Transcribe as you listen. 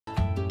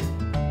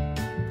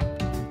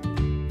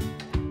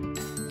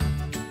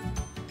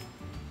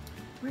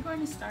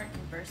going to start in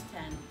verse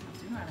 10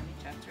 of Deuteronomy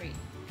chapter 8.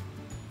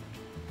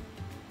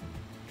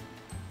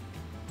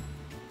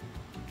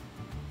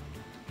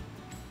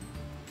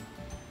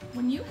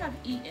 When you have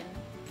eaten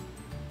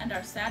and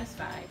are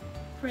satisfied,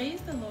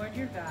 praise the Lord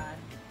your God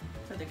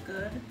for the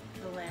good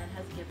the land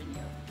has given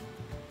you.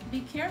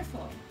 Be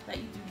careful that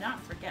you do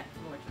not forget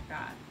the Lord your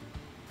God,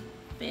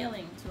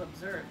 failing to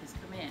observe his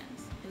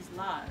commands, his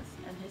laws,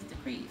 and his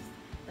decrees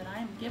that I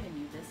am giving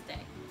you this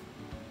day.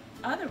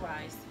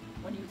 Otherwise,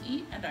 when you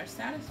eat and are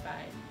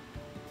satisfied,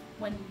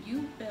 when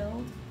you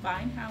build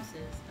fine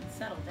houses and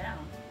settle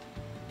down,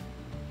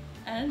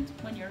 and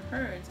when your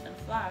herds and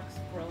flocks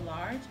grow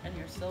large and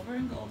your silver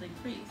and gold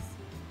increase,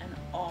 and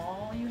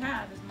all you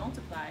have is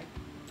multiplied,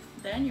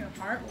 then your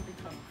heart will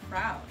become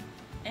proud,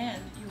 and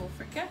you will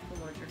forget the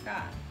Lord your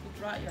God, who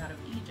brought you out of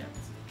Egypt,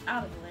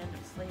 out of the land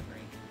of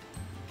slavery.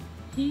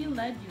 He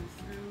led you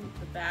through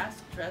the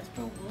vast,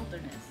 dreadful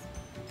wilderness,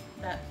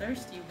 that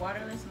thirsty,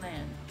 waterless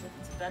land with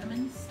its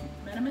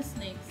venomous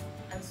snakes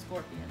and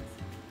scorpions.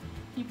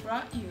 He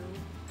brought you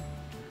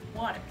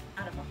water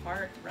out of a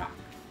hard rock.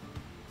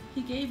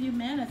 He gave you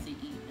manna to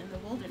eat in the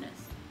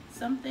wilderness,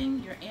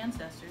 something your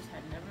ancestors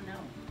had never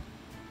known,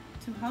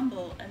 to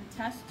humble and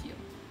test you,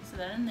 so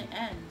that in the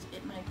end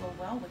it might go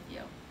well with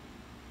you.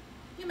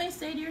 You may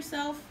say to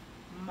yourself,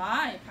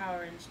 my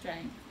power and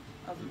strength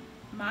of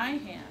my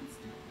hands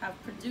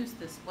have produced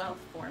this wealth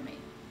for me.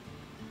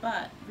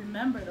 But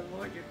remember the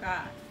Lord your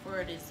God, for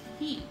it is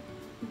he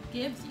who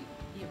gives you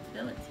the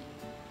ability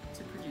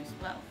to produce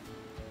wealth,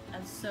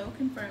 and so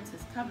confirms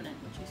his covenant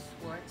which he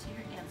swore to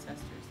your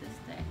ancestors this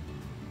day.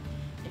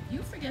 If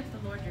you forget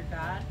the Lord your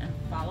God and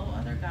follow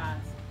other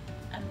gods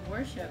and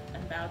worship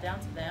and bow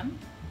down to them,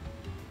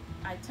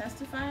 I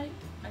testify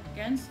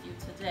against you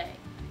today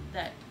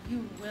that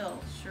you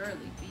will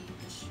surely be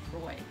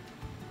destroyed.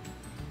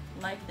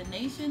 Like the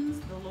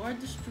nations the Lord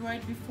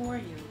destroyed before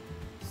you,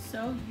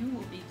 so you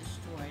will be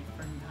destroyed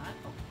for not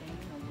obeying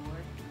the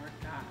Lord your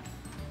God.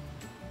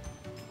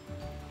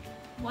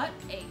 What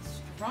a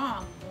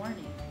strong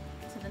warning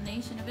to the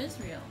nation of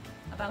Israel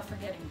about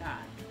forgetting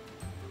God.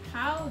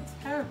 How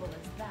terrible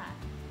is that,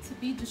 to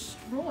be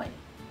destroyed?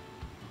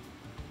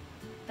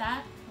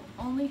 That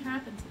will only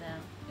happen to them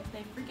if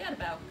they forget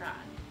about God.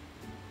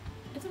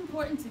 It's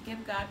important to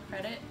give God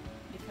credit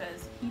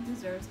because he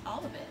deserves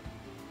all of it.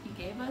 He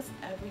gave us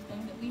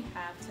everything that we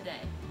have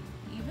today,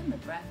 even the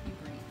breath we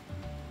breathe.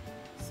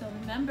 So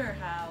remember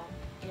how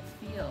it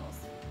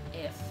feels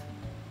if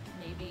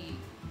maybe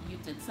you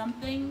did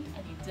something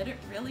and you did it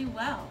really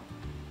well,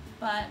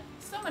 but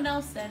someone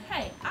else said,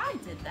 hey, I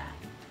did that.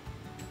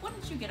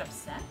 Wouldn't you get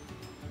upset?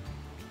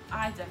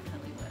 I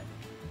definitely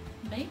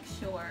would. Make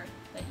sure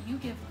that you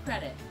give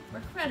credit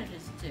where credit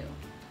is due.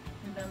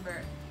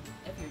 Remember,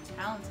 if you're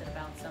talented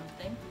about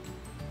something,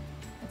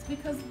 it's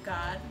because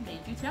God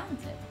made you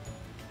talented.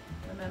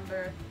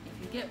 Remember,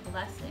 if you get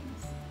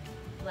blessings,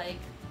 like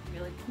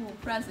really cool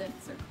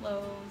presents or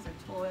clothes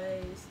or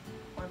toys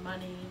or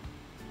money,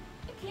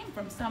 it came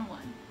from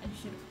someone, and you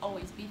should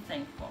always be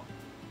thankful.